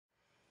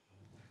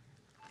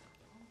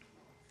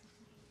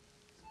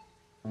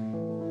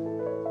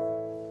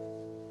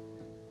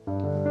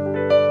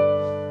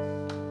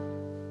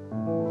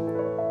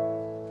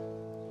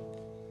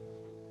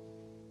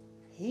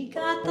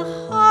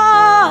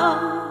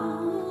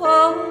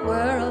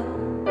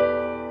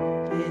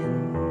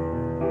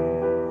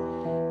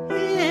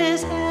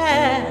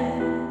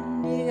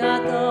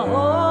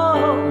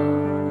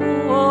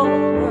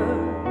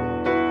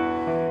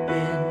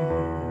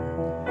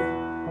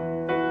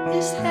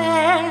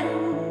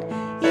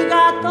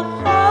got the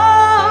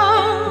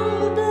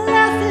whole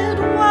blessed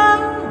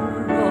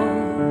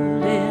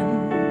world in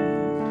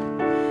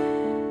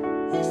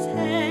his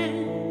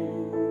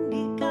hand.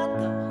 He got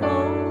the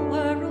whole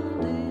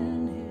world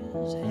in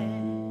his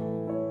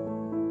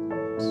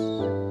hands.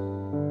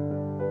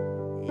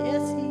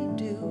 Yes, he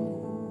do.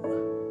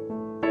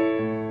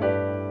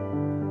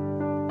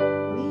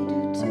 We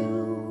do too.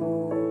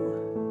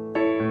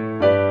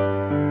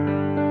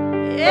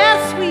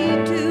 Yes, we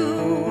do.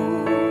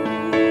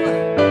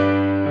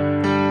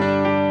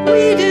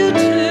 We do too.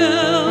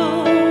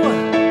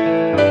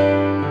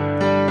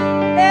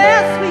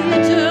 Yes, we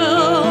do.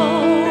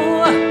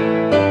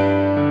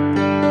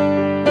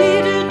 We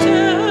do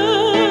too.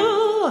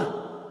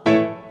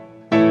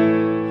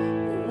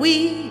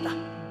 We've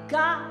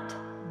got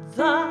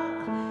the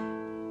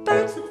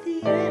birds of the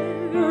air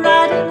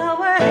right in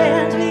our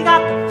hands. We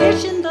got the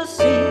fish in the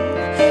sea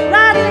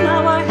right in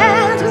our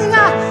hands. We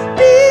got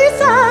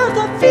beasts of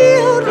the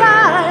field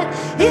right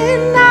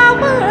in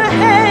our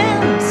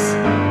hands.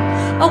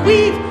 Oh,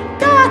 we've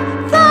got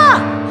the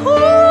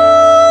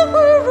whole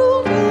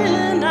world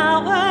in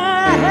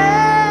our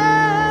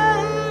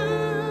hands.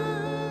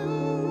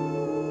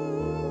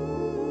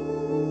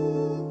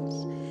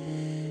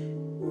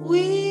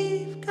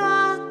 We've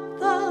got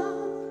the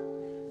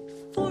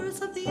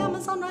forests of the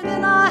Amazon right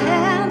in our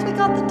hands. We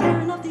got the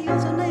tearing of the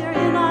ozone layer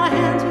in our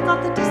hands. We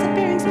got the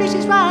disappearing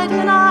species right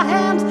in our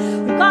hands.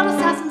 We've got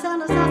assassins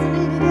and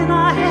assassinated in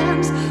our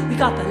hands. We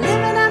got the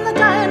living and the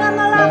dying and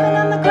the laughing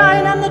and the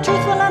crying and the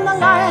truthful and the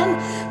lying,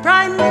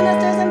 prime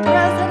ministers and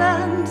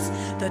presidents,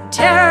 the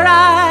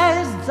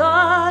terrorized,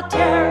 the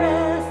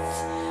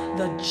terrorists,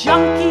 the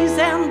junkies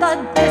and the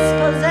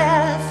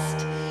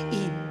dispossessed,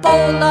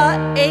 Ebola,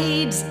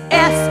 AIDS,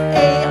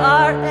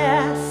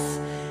 SARS,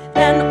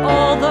 and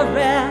all the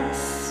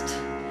rest.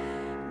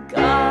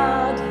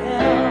 God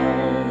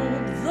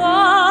help the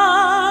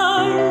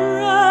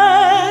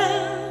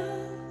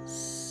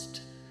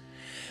rest.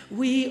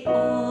 We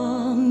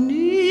all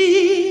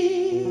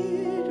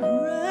need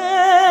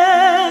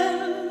rest.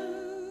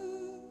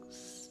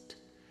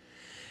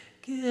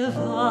 Give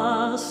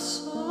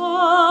us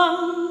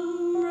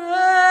some rest.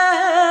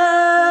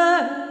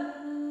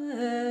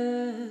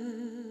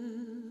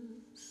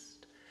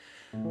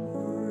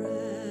 Rest.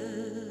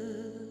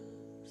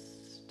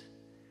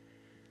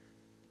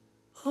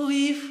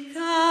 We've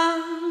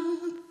got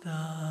the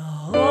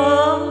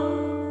whole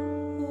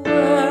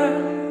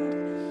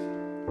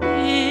world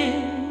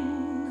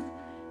in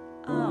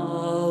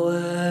our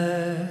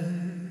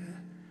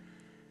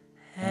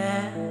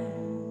hands.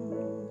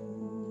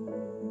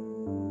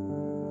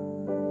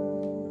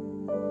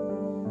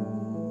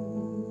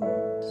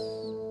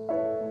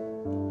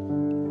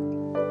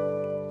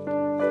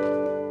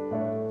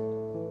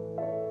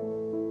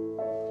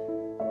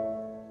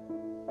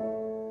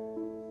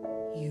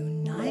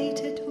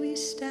 United we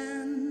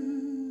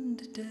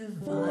stand,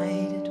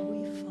 divided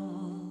we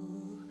fall.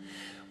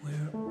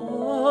 We're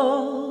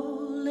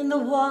all in the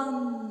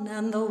one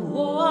and the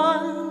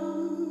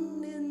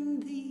one in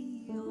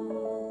the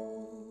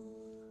all.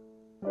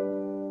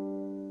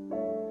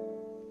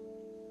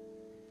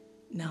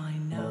 Now I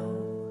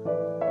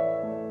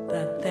know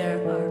that there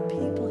are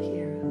people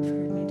here who've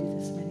heard me do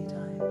this many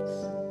times.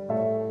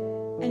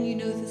 And you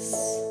know this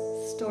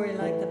story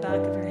like the back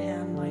of your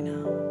hand by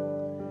now.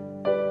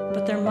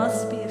 But there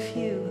must be a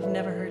few who've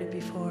never heard it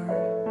before.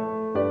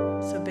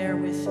 So bear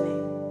with me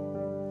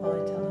while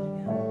I tell it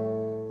again.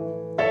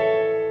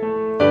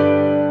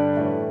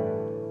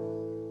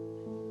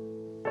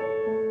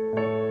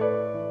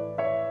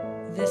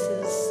 This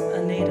is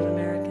a Native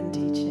American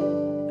teaching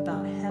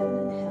about heaven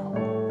and hell.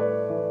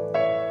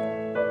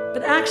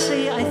 But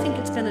actually, I think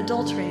it's been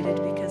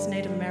adulterated because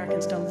Native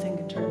Americans don't think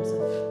in terms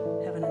of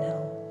heaven and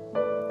hell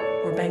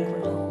or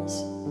banquet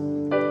halls.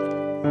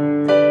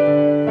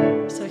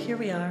 So here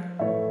we are,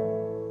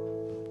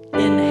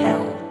 in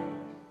hell.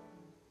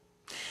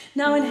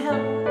 Now in hell,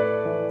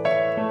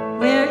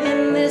 we're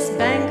in this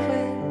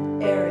banquet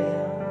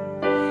area,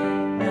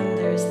 and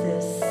there's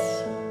this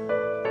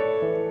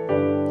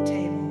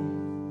table.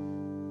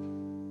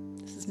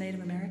 This is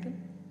Native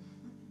American?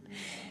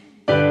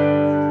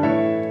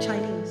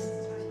 Chinese.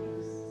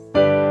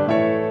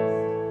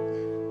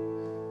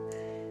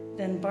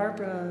 Then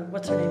Barbara,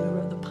 what's her name, who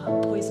wrote the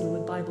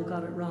Poisonwood Bible,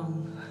 got it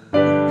wrong.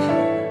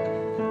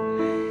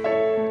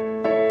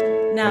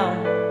 Now,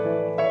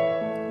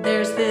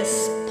 there's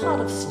this pot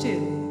of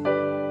stew,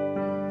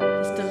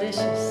 this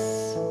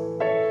delicious,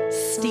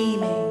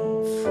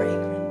 steaming,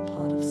 fragrant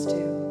pot of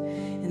stew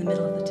in the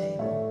middle of the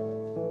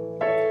table.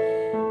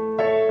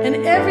 And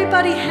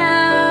everybody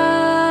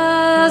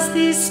has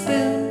these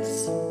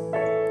spoons,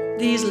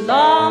 these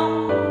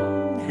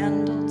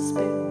long-handled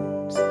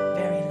spoons,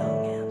 very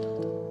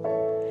long-handled.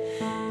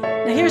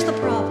 Now here's the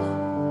problem.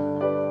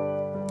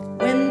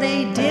 When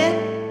they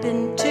dip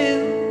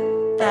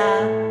into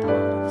that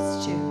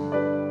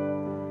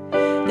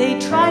they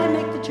try to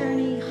make the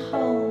journey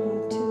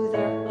home to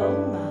their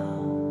own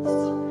mouths,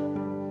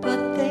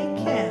 but they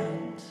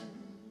can't.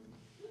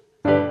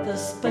 The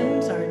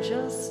spoons are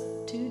just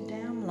too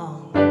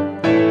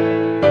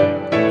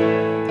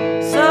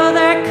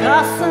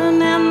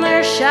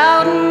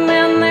shouting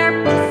and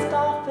they're pissed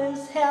off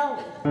as hell.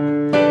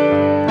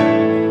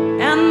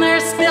 And they're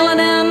spilling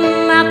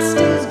in that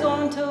stew's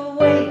going to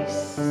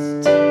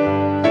waste.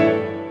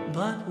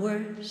 But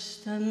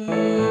worse than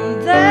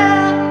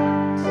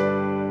that,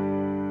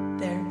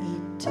 they're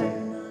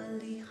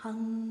eternally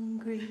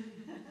hungry.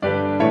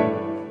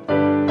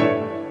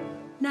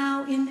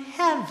 Now in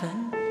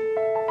heaven,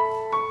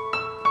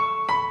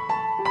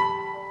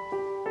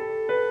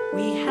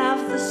 we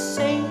have the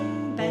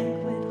same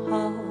banquet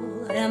hall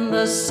and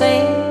the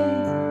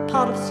same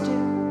pot of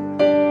stew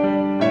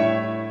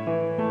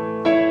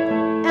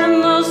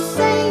and the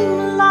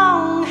same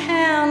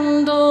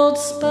long-handled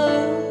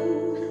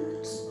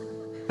spoons.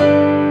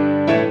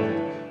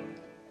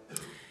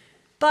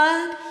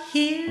 But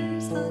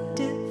here's the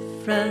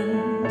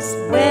difference: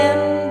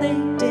 when they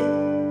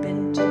dip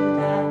into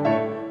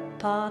that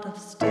pot of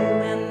stew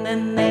and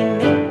then they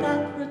make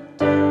that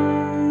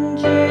return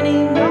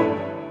journey, no,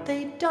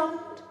 they don't.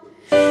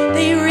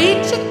 They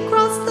reach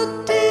across the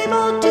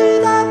table to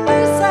the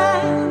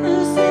person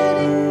who's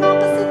sitting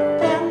opposite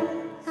them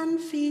and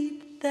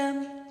feed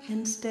them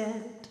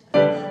instead.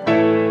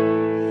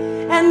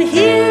 And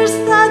here's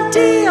the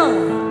deal: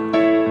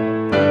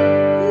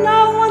 no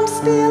one's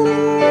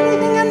feeling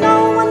anything and no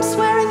one's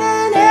swearing,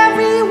 and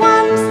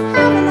everyone's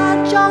having a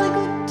jolly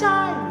good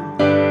time.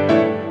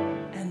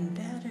 And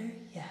better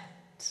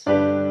yet,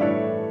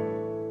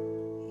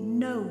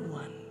 no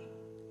one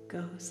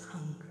goes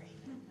hungry.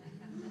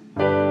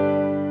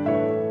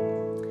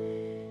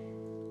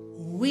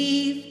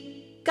 We've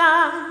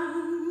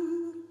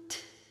got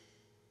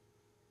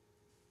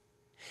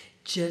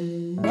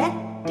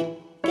genetic